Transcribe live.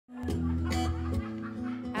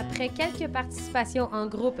Après quelques participations en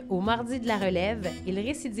groupe au Mardis de la relève, il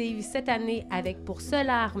récidive cette année avec pour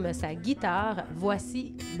seule arme sa guitare.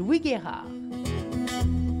 Voici Louis Guérard.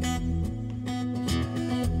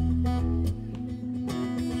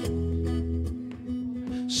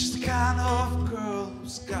 She's the kind of girl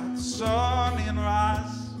who's got the sun in her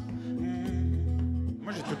eyes.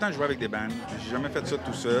 Moi, j'ai tout le temps joué avec des bandes. J'ai jamais fait ça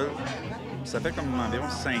tout seul. Ça fait comme environ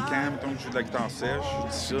 5 ans, mettons, que je joue de la guitare sèche.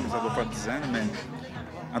 Je dis ça, mais ça doit faire 10 ans. Mais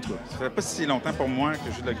en tout cas, ça fait pas si longtemps pour moi que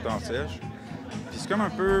je joue de la guitare sèche. Puis c'est comme un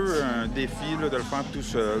peu un défi là, de le faire tout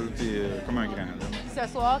seul, puis comme un grand. Là. Ce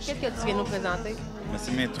soir, qu'est-ce que tu viens nous présenter? Mais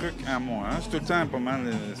c'est mes trucs à moi. Hein? C'est tout le temps pas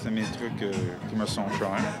mal, c'est mes trucs qui me sont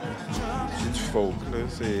chers. C'est du folk, là.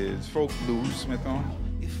 C'est du folk blues, mettons.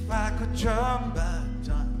 If I could turn back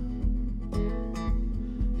time,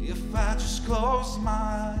 if I just close my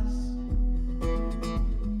eyes,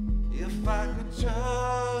 if I could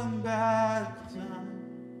turn back time.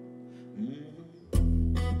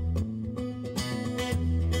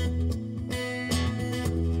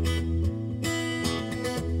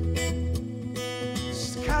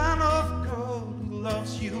 It's the kind of girl who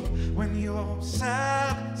loves you when you're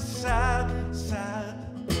sad, sad, sad.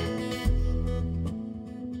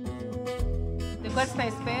 De quoi tu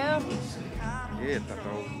t'inspires?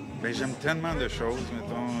 Ben, j'aime tellement de choses,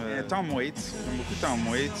 mettons. Tom Waits, j'aime beaucoup Tom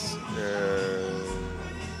Waits.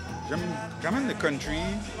 J'aime quand même le country.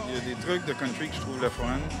 Il y a des trucs de country que je trouve le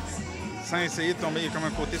fun. Sans essayer de tomber, il y a comme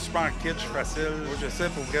un côté super kitsch, facile. Moi, j'essaie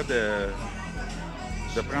pour vrai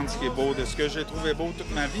de prendre ce qui est beau, de ce que j'ai trouvé beau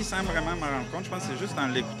toute ma vie, sans vraiment m'en rendre compte. Je pense que c'est juste en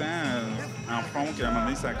l'écoutant en fond qu'à un moment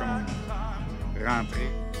donné, ça a comme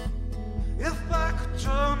rentré. If I could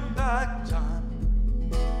turn back time,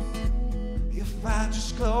 if I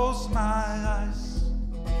just close my eyes,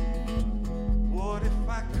 what if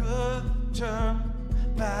I could turn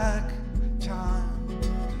back time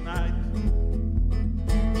tonight?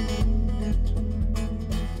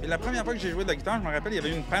 Et la première fois que j'ai joué de la guitare, je me rappelle, il y avait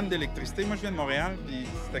eu une panne d'électricité. Moi, je viens de Montréal, puis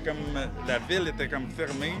c'était comme la ville était comme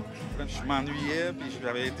fermée. Je m'ennuyais, puis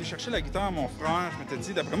j'avais été chercher la guitare à mon frère. Je m'étais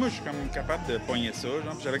dit, d'après moi, je suis comme capable de pogner ça.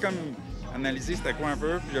 Genre. J'avais comme analysé c'était quoi un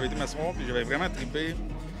peu, puis j'avais été m'asseoir, puis j'avais vraiment trippé.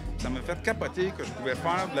 Ça m'a fait capoter que je pouvais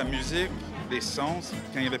faire de la musique, des sons,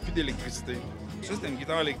 quand il n'y avait plus d'électricité. Ça, c'était une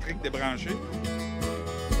guitare électrique débranchée.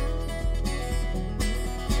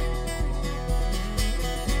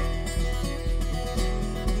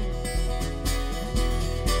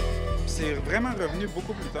 C'est vraiment revenu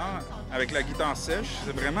beaucoup plus tard avec la guitare sèche.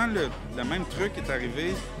 C'est vraiment le même truc qui est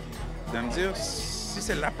arrivé de me dire si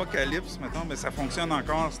c'est l'apocalypse, mettons, mais ça fonctionne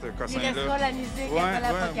encore, ce cossin-là. Il restera la musique après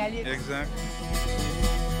l'apocalypse. Exact.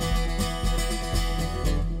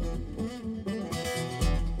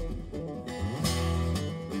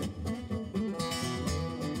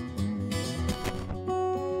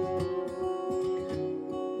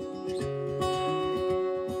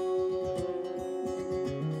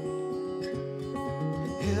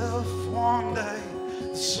 If one day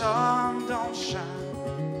the sun don't shine,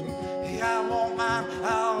 yeah, I won't mind,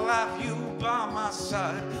 I'll have you by my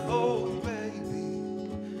side. Oh, baby,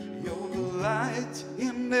 you're the light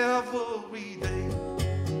in every day.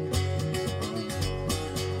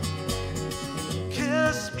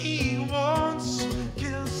 Kiss me once,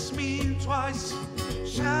 kiss me twice,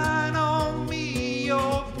 shine on me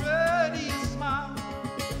your pretty smile.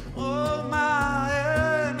 Oh, my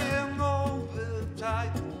hand in over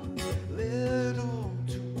tight, little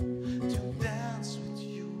to dance with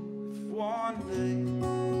you. If one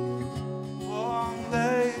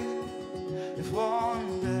day, if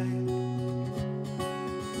one day,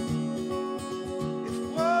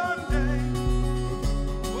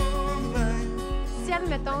 Si,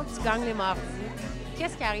 admettons, tu gagnes les Mardis,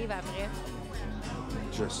 qu'est-ce qui arrive après?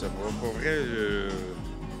 Je sais pas. Pour vrai,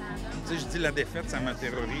 tu sais, je dis la défaite, ça me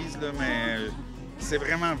terrorise, là, mais c'est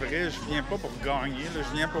vraiment vrai. Je viens pas pour gagner, là.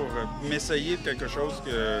 Je viens pour m'essayer de quelque chose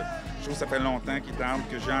que je trouve que ça fait longtemps qu'il tarde,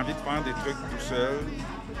 que j'ai envie de faire des trucs tout seul.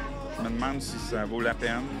 Je me demande si ça vaut la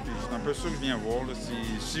peine. Puis c'est un peu ça que je viens voir, là,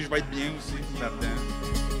 si je vais être bien aussi là-dedans.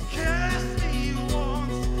 kiss me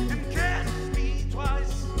once and kiss me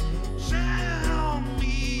twice, shine on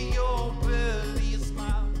me your pretty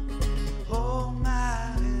smile. Hold my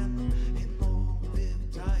hand and hold it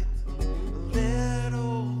tight, a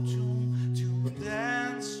little tune to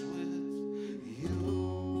dance with you.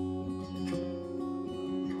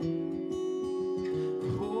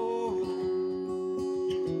 Oh.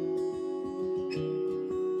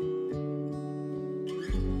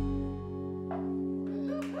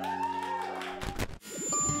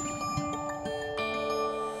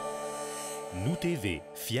 Nous TV,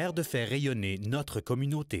 fiers de faire rayonner notre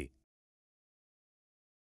communauté.